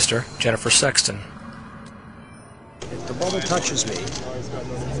 Tony's sister, Jennifer Sexton. If the bubble touches me,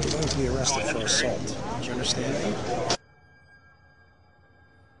 I'm going to be arrested for assault. Do you understand me?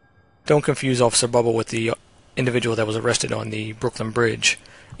 Don't confuse Officer Bubble with the individual that was arrested on the Brooklyn Bridge.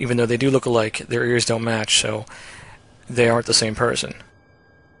 Even though they do look alike, their ears don't match, so they aren't the same person.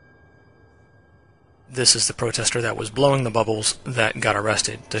 This is the protester that was blowing the bubbles that got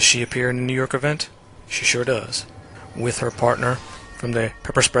arrested. Does she appear in the New York event? She sure does. With her partner from the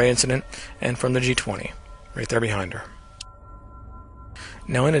pepper spray incident and from the G20, right there behind her.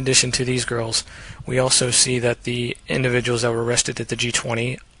 Now, in addition to these girls, we also see that the individuals that were arrested at the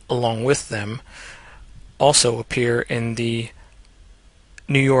G20, along with them, also appear in the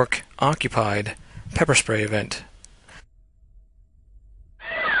New York occupied pepper spray event.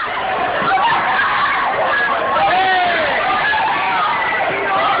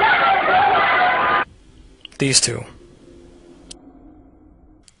 These two.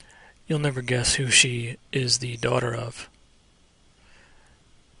 You'll never guess who she is the daughter of.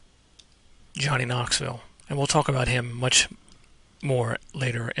 Johnny Knoxville. And we'll talk about him much more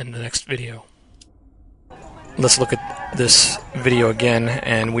later in the next video. Let's look at this video again,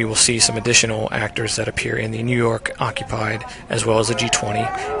 and we will see some additional actors that appear in the New York occupied as well as the G20.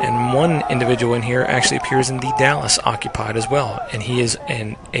 And one individual in here actually appears in the Dallas occupied as well, and he is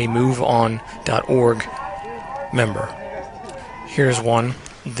a MoveOn.org member. Here's one,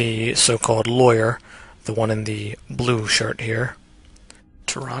 the so-called lawyer, the one in the blue shirt here.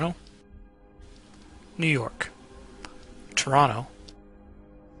 Toronto, New York. Toronto,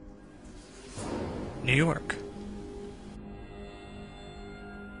 New York.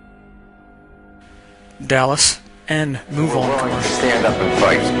 Dallas, and move on. We're willing to stand up and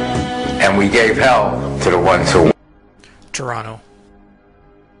fight, and we gave hell to the ones who... Toronto,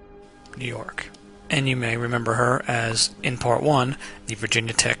 New York. And you may remember her as, in part 1, the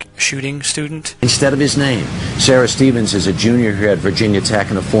Virginia Tech shooting student. Instead of his name, Sarah Stevens is a junior here at Virginia Tech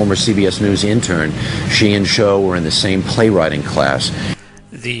and a former CBS News intern. She and Sho were in the same playwriting class.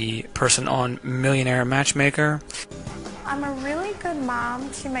 The person on Millionaire Matchmaker. I'm a really good mom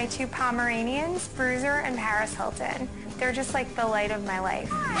to my 2 Pomeranians, Bruiser and Paris Hilton. They're just like the light of my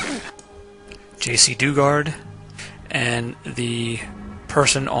life. J.C. Dugard. And the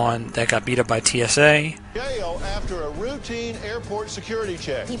person on that got beat up by TSA. Jail after a routine airport security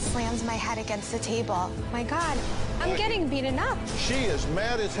check. He slams my head against the table. My God, I'm getting beaten up. She is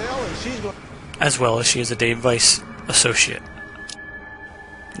mad as hell, and she's going... As well as she is a Dave Weiss associate.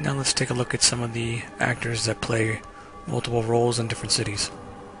 Now let's take a look at some of the actors that play multiple roles in different cities.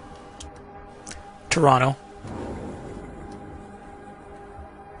 Toronto,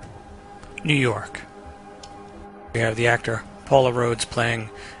 New York. We have the actor Paula Rhodes playing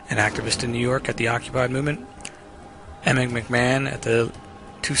an activist in New York at the Occupy movement. Emma McMahon at the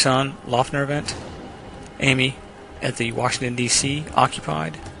Tucson Loeffner event. Amy at the Washington, D.C.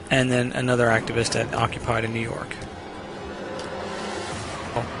 Occupied. And then another activist at Occupied in New York.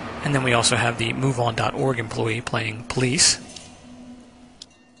 And then we also have the MoveOn.org employee playing police.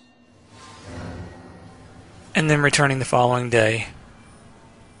 And then returning the following day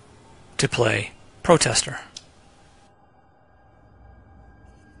to play protester.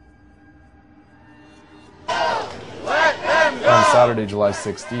 On Saturday, July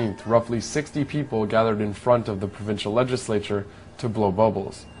 16th, roughly 60 people gathered in front of the provincial legislature to blow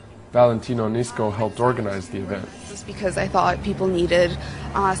bubbles. Valentino Nisco helped organize the event. Just because I thought people needed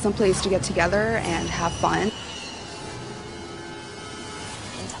some place to get together and have fun.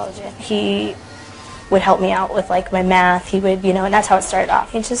 Intelligent. He would help me out with like my math. He would, and that's how it started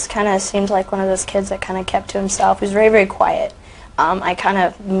off. He just kind of seemed like one of those kids that kind of kept to himself. He was very, very quiet. I kind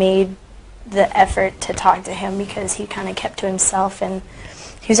of made the effort to talk to him because he kind of kept to himself, and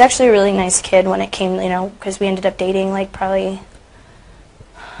he was actually a really nice kid when it came, because we ended up dating like probably,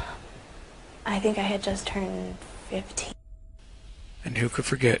 I think I had just turned 15. And who could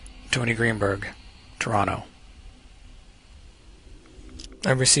forget Tony Greenberg, Toronto.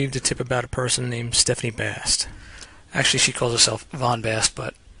 I received a tip about a person named Stephanie Bast. Actually, she calls herself Von Bast,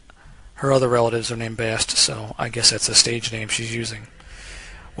 but her other relatives are named Bast, so I guess that's a stage name she's using.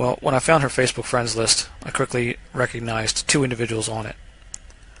 Well, when I found her Facebook friends list, I quickly recognized 2 individuals on it.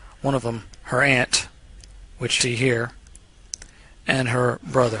 One of them, her aunt, which you see here, and her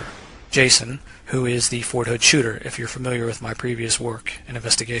brother, Jason, who is the Fort Hood shooter, if you're familiar with my previous work and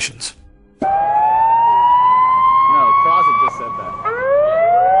investigations. No, Crosset just said that.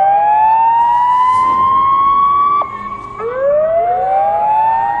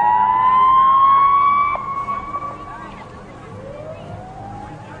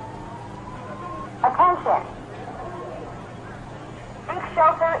 Attention. Seek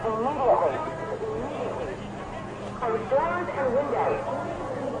shelter immediately. Close doors and windows.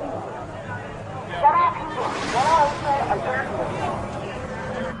 Shut off heating. Ventilation and air conditioning.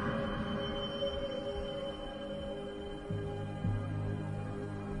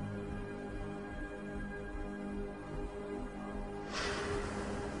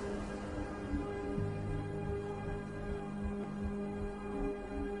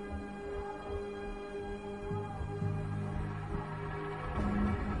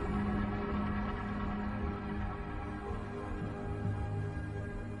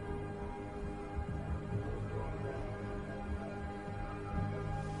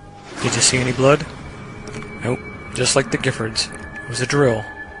 Did you see any blood? Nope. Just like the Giffords. It was a drill.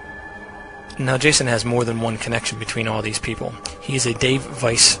 Now, Jason has more than one connection between all these people. He's a Dave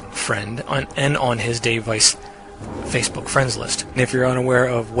Weiss friend and on his Dave Weiss Facebook friends list. And if you're unaware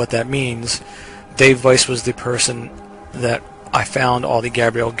of what that means, Dave Weiss was the person that I found all the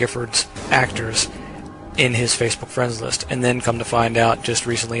Gabrielle Giffords actors in his Facebook friends list. And then come to find out, just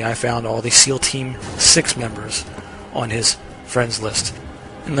recently I found all the SEAL Team 6 members on his friends list.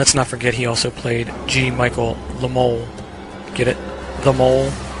 And let's not forget he also played G. Michael LeMole. Get it? The Mole?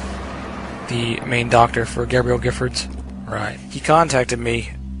 The main doctor for Gabrielle Giffords? Right. He contacted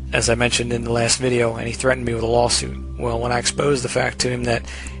me, as I mentioned in the last video, and he threatened me with a lawsuit. Well, when I exposed the fact to him that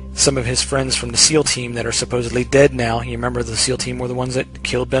some of his friends from the SEAL team that are supposedly dead now, you remember the SEAL team were the ones that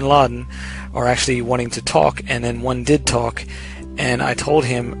killed bin Laden, are actually wanting to talk, and then one did talk, and I told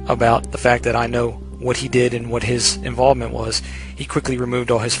him about the fact that I know what he did and what his involvement was. He quickly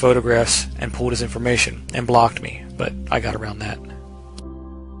removed all his photographs and pulled his information and blocked me, but I got around that.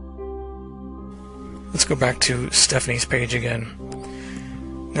 Let's go back to Stephanie's page again.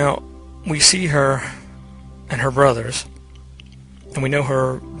 Now, we see her and her brothers, and we know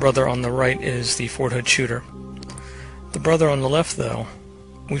her brother on the right is the Fort Hood shooter. The brother on the left, though,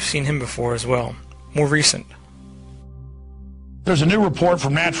 we've seen him before as well, more recent. There's a new report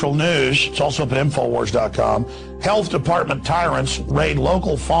from Natural News. It's also up at Infowars.com. Health Department tyrants raid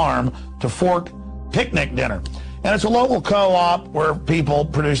local farm to fork picnic dinner. And it's a local co-op where people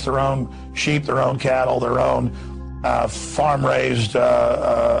produce their own sheep, their own cattle, their own farm-raised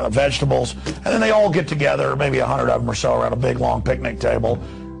vegetables. And then they all get together, maybe 100 of them or so, around a big, long picnic table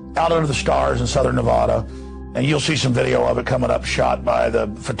out under the stars in southern Nevada. And you'll see some video of it coming up, shot by the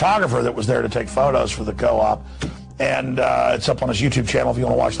photographer that was there to take photos for the co-op. And it's up on his YouTube channel if you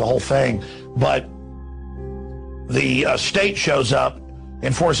want to watch the whole thing. But the state shows up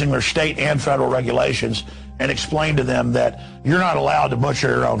enforcing their state and federal regulations and explain to them that you're not allowed to butcher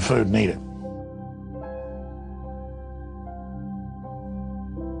your own food and eat it.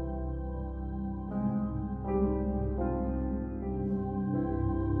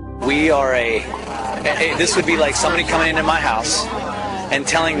 We are this would be like somebody coming into my house and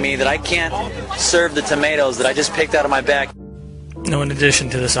telling me that I can't serve the tomatoes that I just picked out of my bag. Now, in addition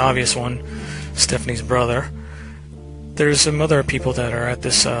to this obvious one, Stephanie's brother, there's some other people that are at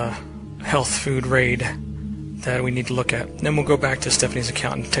this health food raid that we need to look at. Then we'll go back to Stephanie's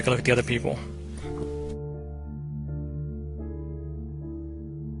account and take a look at the other people.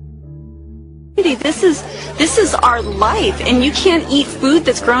 This is our life, and you can't eat food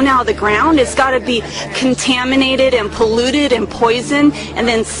that's grown out of the ground. It's got to be contaminated and polluted and poisoned and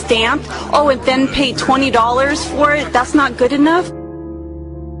then stamped. Oh, and then pay $20 for it. That's not good enough.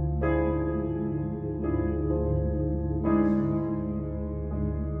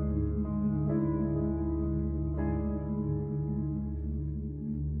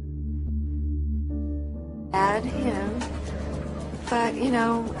 Bad, but,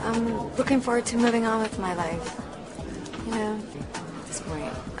 I'm looking forward to moving on with my life, at this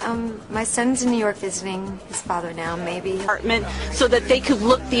point. My son's in New York visiting his father now, maybe. Apartment so that they could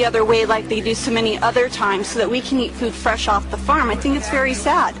look the other way like they do so many other times so that we can eat food fresh off the farm. I think it's very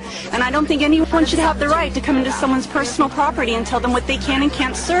sad. And I don't think anyone should have the right to come into someone's personal property and tell them what they can and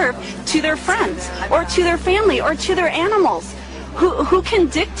can't serve to their friends or to their family or to their animals. Who can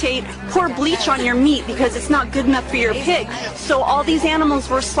dictate pour bleach on your meat because it's not good enough for your pig? So all these animals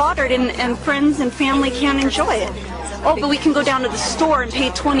were slaughtered and friends and family can't enjoy it. Oh, but we can go down to the store and pay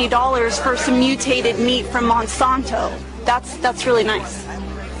 $20 for some mutated meat from Monsanto. That's really nice.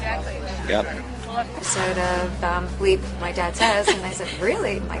 Yep. episode of Leap, My Dad Says, and I said,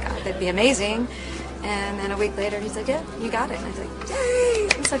 really? My God, that'd be amazing. And then a week later, he said, yeah, you got it. And I was like, yay!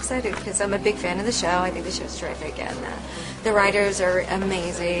 I'm so excited because I'm a big fan of the show. I think the show's terrific, and the writers are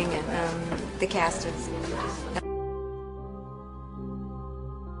amazing, and the cast is...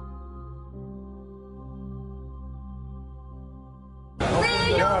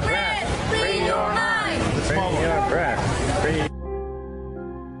 Free your breath, free your mind. Free your breath, free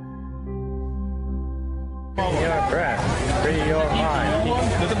your breath, free your mind.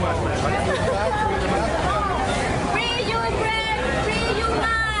 Free your breath, free your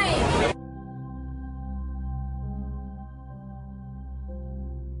mind.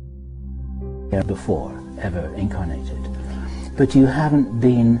 Before, ever incarnated. But you haven't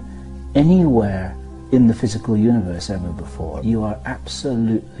been anywhere in the physical universe ever before. You are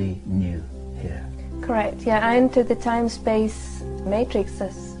absolutely new here. Correct, yeah. I entered the time-space matrix,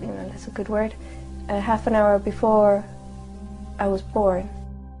 that's a good word, half an hour before I was born.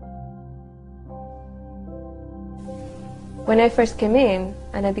 When I first came in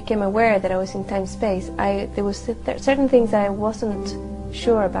and I became aware that I was in time-space, there was certain things I wasn't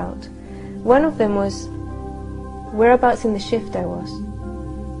sure about. One of them was whereabouts in the shift I was.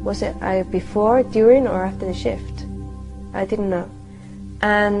 Was it before, during, or after the shift? I didn't know.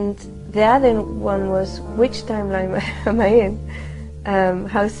 And the other one was, which timeline am I in?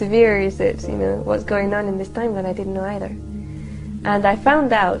 How severe is it? What's going on in this timeline? I didn't know either. And I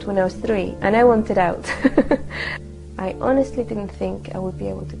found out when I was 3, and I wanted out. I honestly didn't think I would be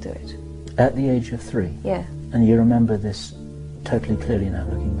able to do it. At the age of 3? Yeah. And you remember this totally clearly now,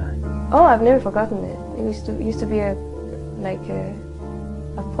 looking back? Oh, I've never forgotten it. It used to be a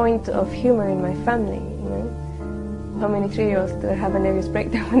point of humor in my family, How many 3-year-olds do have a nervous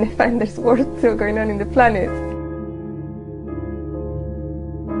breakdown when they find there's war still going on in the planet?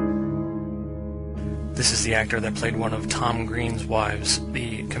 This is the actor that played one of Tom Green's wives,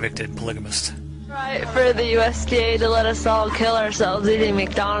 the convicted polygamist. Right for the USDA to let us all kill ourselves eating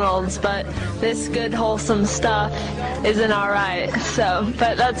McDonald's, but this good wholesome stuff isn't alright.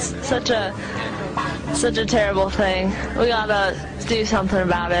 But that's such a terrible thing. We gotta do something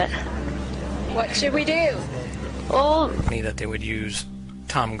about it. What should we do? Well, funny that they would use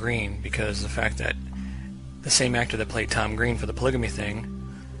Tom Green, because the fact that the same actor that played Tom Green for the polygamy thing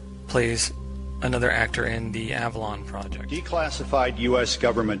plays another actor in the Avalon Project. Declassified U.S.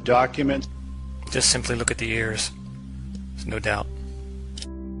 government documents. Just simply look at the ears. There's no doubt.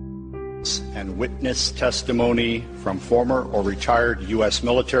 And witness testimony from former or retired U.S.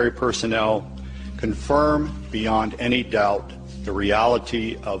 military personnel confirm beyond any doubt the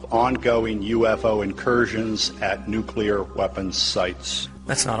reality of ongoing UFO incursions at nuclear weapons sites.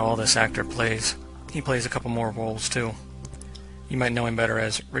 That's not all this actor plays. He plays a couple more roles too. You might know him better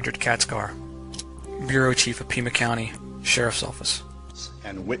as Richard Katzgar, Bureau Chief of Pima County Sheriff's Office.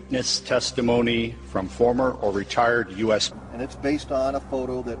 And witness testimony from former or retired U.S. And it's based on a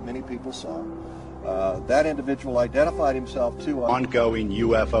photo that many people saw. That individual identified himself to ongoing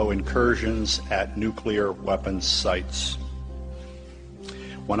UFO incursions at nuclear weapons sites.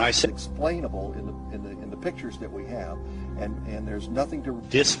 When I say explainable in the pictures that we have, and there's nothing to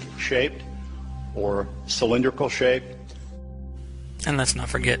disc-shaped or cylindrical shaped. And let's not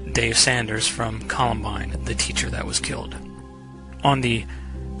forget Dave Sanders from Columbine, the teacher that was killed. On the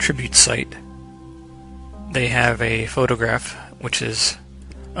tribute site, they have a photograph which is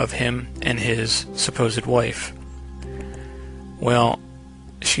of him and his supposed wife. Well,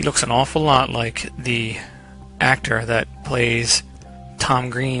 she looks an awful lot like the actor that plays Tom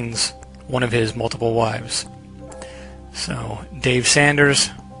Green's one of his multiple wives. So Dave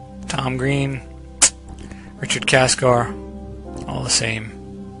Sanders, Tom Green, Richard Katzgar, all the same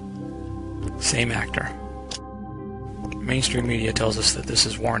actor. Mainstream media tells us that this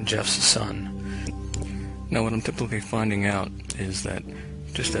is Warren Jeffs' son. Now, what I'm typically finding out is that,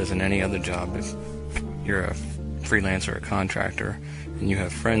 just as in any other job, if you're a freelancer or a contractor and you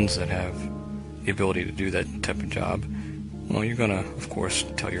have friends that have the ability to do that type of job, well, you're going to, of course,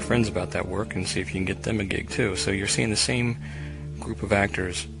 tell your friends about that work and see if you can get them a gig too. So you're seeing the same group of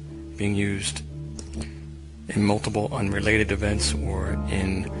actors being used in multiple unrelated events or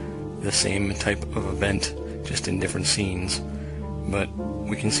in the same type of event, just in different scenes. But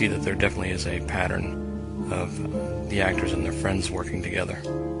we can see that there definitely is a pattern of the actors and their friends working together.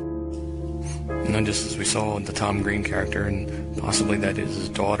 And then, just as we saw in the Tom Green character, and possibly that is his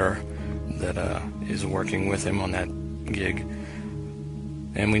daughter that is working with him on that gig.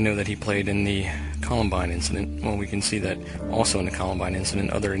 And we know that he played in the Columbine incident. Well, we can see that also in the Columbine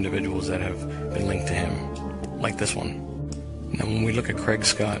incident, other individuals that have been linked to him, like this one. Now, when we look at Craig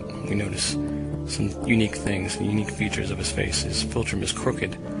Scott, we notice some unique things, unique features of his face. His philtrum is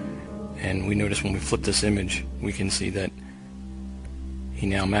crooked, and we notice when we flip this image, we can see that he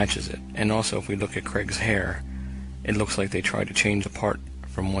now matches it. And also, if we look at Craig's hair, it looks like they tried to change the part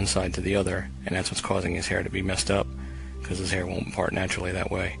from one side to the other, and that's what's causing his hair to be messed up, because his hair won't part naturally that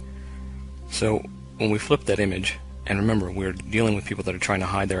way. So when we flip that image, and remember, we're dealing with people that are trying to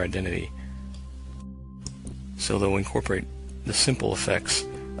hide their identity, so they'll incorporate the simple effects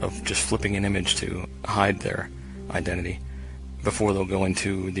of just flipping an image to hide their identity before they'll go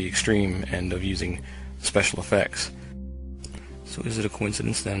into the extreme end of using special effects. So is it a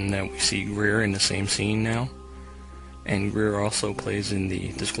coincidence then that we see Greer in the same scene now? And Greer also plays in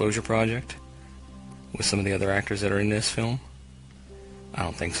the Disclosure Project with some of the other actors that are in this film? I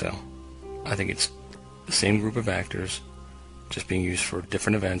don't think so. I think it's the same group of actors just being used for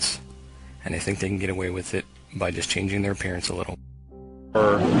different events, and they think they can get away with it by just changing their appearance a little.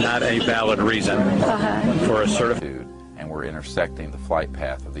 Or not a valid reason for a certificate. And we're intersecting the flight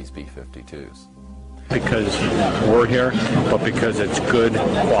path of these B-52s. Because we're here, but because it's good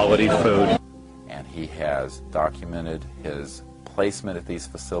quality food. And he has documented his placement at these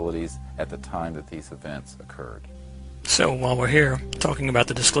facilities at the time that these events occurred. So while we're here talking about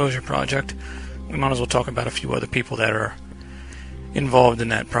the Disclosure Project, we might as well talk about a few other people that are involved in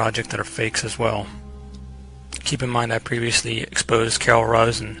that project that are fakes as well. Keep in mind I previously exposed Carol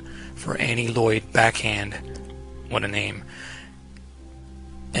Rosen for Annie Lloyd Backhand. What a name.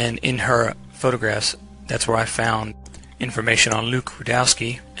 And in her photographs, that's where I found information on Luke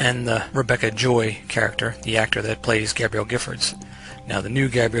Rudkowski and the Rebecca Joy character, the actor that plays Gabrielle Giffords. Now the new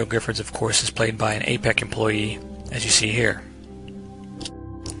Gabrielle Giffords, of course, is played by an APEC employee, as you see here.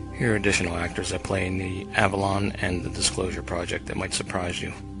 Here are additional actors that play in the Avalon and the Disclosure Project that might surprise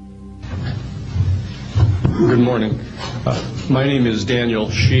you. Good morning. My name is Daniel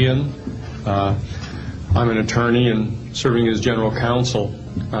Sheehan. I'm an attorney and serving as general counsel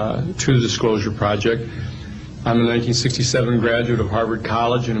to the Disclosure Project. I'm a 1967 graduate of Harvard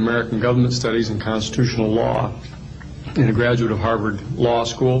College in American Government Studies and Constitutional Law, and a graduate of Harvard Law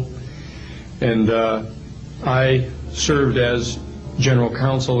School. And I served as general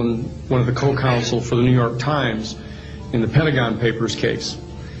counsel and one of the co-counsel for the New York Times in the Pentagon Papers case,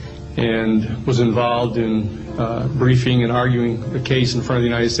 and was involved in briefing and arguing the case in front of the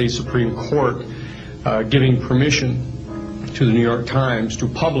United States Supreme Court, giving permission to the New York Times to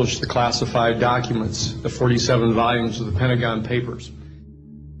publish the classified documents, the 47 volumes of the Pentagon Papers.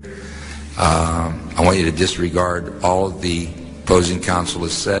 I want you to disregard all of the opposing counsel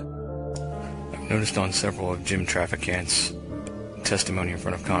has said. I've noticed on several of Jim Traficant's testimony in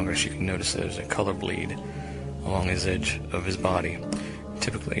front of Congress, you can notice there's a color bleed along his edge of his body,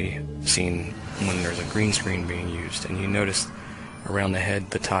 typically seen when there's a green screen being used. And you notice around the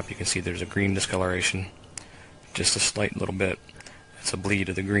head, the top, you can see there's a green discoloration, just a slight little bit. It's a bleed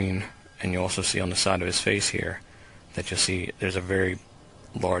of the green. And you also see on the side of his face here that you'll see there's a very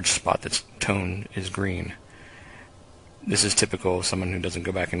large spot that's tone is green. This is typical of someone who doesn't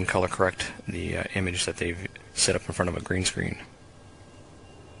go back and color correct the image that they've set up in front of a green screen.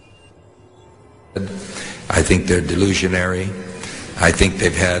 I think they're delusionary. I think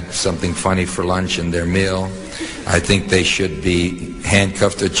they've had something funny for lunch in their meal. I think they should be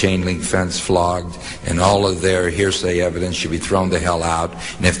handcuffed to a chain link fence, flogged, and all of their hearsay evidence should be thrown the hell out.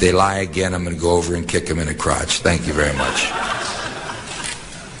 And if they lie again, I'm going to go over and kick them in the crotch. Thank you very much.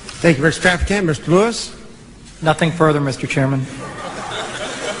 Thank you, Mr. Traficant. Mr. Lewis? Nothing further, Mr. Chairman.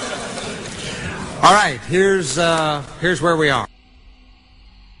 All right, here's where we are.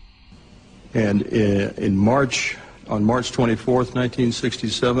 And on March 24th,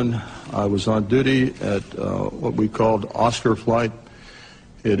 1967, I was on duty at what we called Oscar Flight.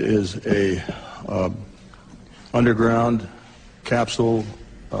 It is a underground capsule,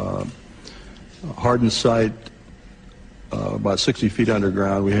 hardened site, about 60 feet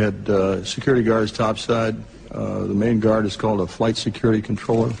underground. We had security guards topside. The main guard is called a flight security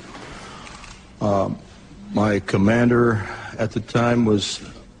controller. My commander at the time was...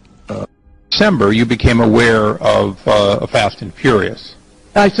 December, you became aware of Fast and Furious.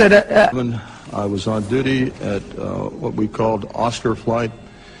 I said... I was on duty at what we called Oscar Flight.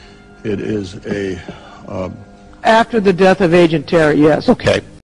 It is a... After the death of Agent Terry, yes. Okay.